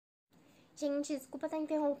Gente, desculpa estar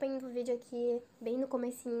interrompendo o vídeo aqui bem no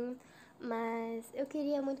comecinho, mas eu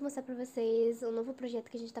queria muito mostrar pra vocês o novo projeto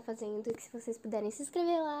que a gente tá fazendo e que se vocês puderem se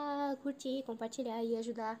inscrever lá, curtir, compartilhar e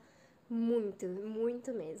ajudar muito,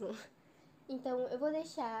 muito mesmo. Então eu vou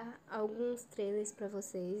deixar alguns trailers pra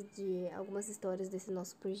vocês de algumas histórias desse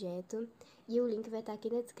nosso projeto e o link vai estar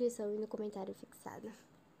aqui na descrição e no comentário fixado.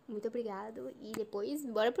 Muito obrigado e depois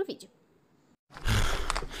bora pro vídeo.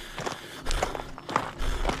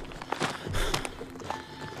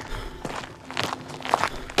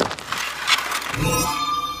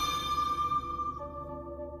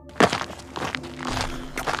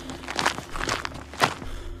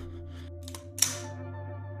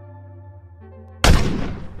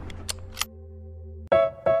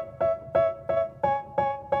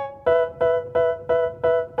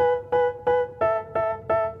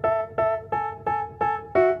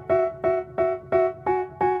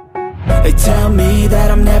 They tell me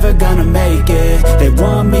that I'm never gonna make it. They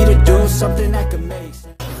want me to do something that could make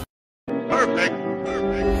sense. Perfect.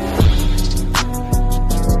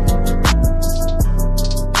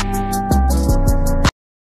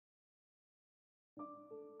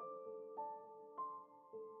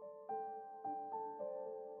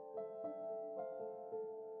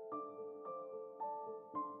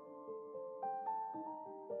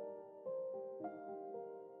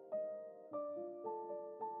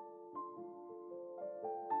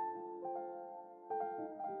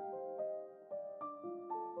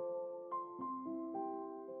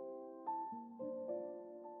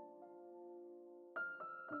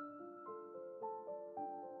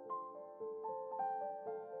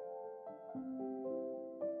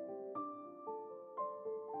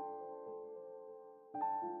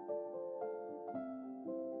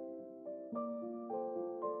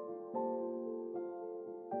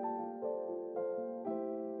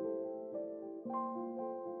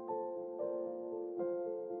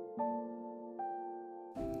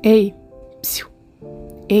 Ei, psiu.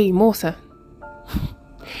 Ei, moça.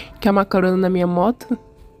 Quer uma carona na minha moto?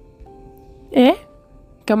 É?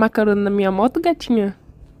 Quer uma carona na minha moto, gatinha?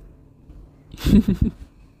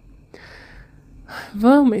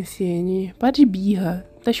 Vamos, SN. Para de birra.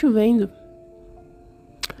 Tá chovendo.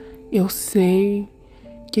 Eu sei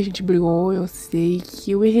que a gente brigou. Eu sei que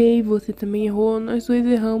eu errei. Você também errou. Nós dois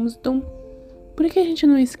erramos. Então, por que a gente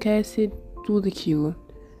não esquece tudo aquilo?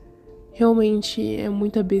 Realmente é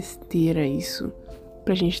muita besteira isso,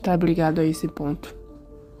 pra gente estar brigado a esse ponto.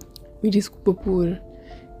 Me desculpa por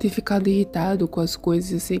ter ficado irritado com as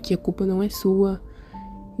coisas, eu sei que a culpa não é sua,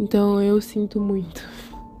 então eu sinto muito.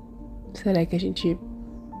 Será que a gente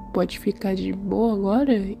pode ficar de boa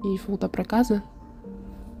agora e voltar pra casa?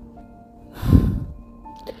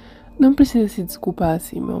 Não precisa se desculpar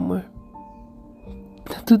assim, meu amor.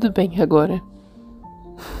 Tá tudo bem agora.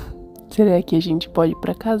 Será que a gente pode ir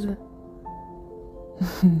pra casa?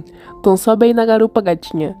 Então sobe aí na garupa,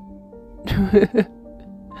 gatinha.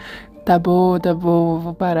 Tá bom,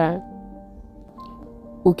 vou parar.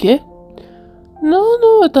 O quê?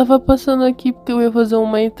 Não, eu tava passando aqui porque eu ia fazer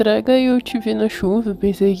uma entrega e eu te vi na chuva. Eu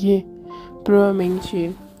pensei que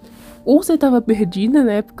provavelmente ou você tava perdida,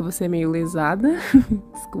 né, porque você é meio lesada.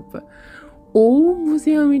 Desculpa. Ou você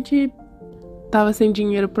realmente tava sem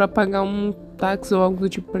dinheiro pra pagar um táxi ou algo do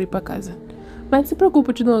tipo pra ir pra casa. Mas não se preocupa,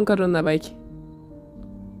 eu te dou uma carona na bike.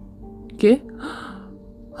 Quê?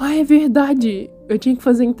 Ah, é verdade. Eu tinha que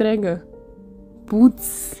fazer entrega.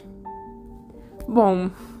 Putz.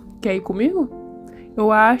 Bom, quer ir comigo?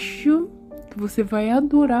 Eu acho que você vai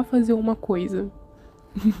adorar fazer uma coisa.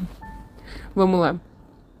 Vamos lá.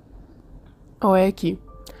 Olha aqui.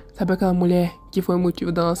 Sabe aquela mulher que foi o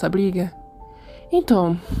motivo da nossa briga?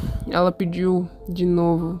 Então, ela pediu de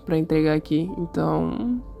novo pra entregar aqui.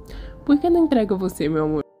 Então, por que não entrega você, meu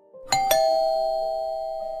amor?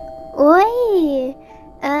 Oi!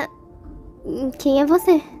 Quem é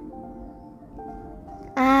você?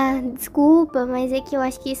 Desculpa, mas é que eu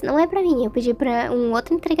acho que isso não é pra mim. Eu pedi pra um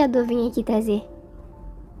outro entregador vir aqui trazer.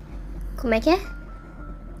 Como é que é?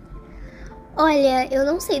 Olha, eu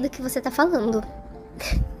não sei do que você tá falando.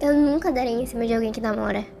 Eu nunca darei em cima de alguém que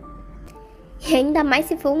namora. E ainda mais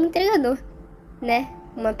se for um entregador, né?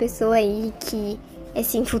 Uma pessoa aí que é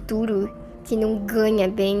sem futuro, que não ganha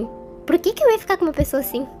bem. Por que eu ia ficar com uma pessoa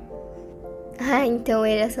assim? Então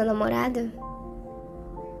ele é seu namorado?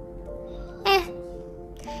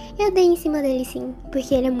 É, eu dei em cima dele sim,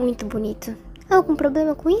 porque ele é muito bonito. Algum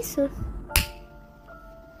problema com isso?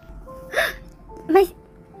 Mas,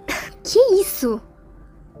 que isso?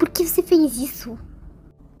 Por que você fez isso?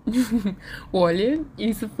 Olha,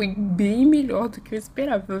 isso foi bem melhor do que eu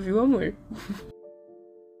esperava, viu, amor?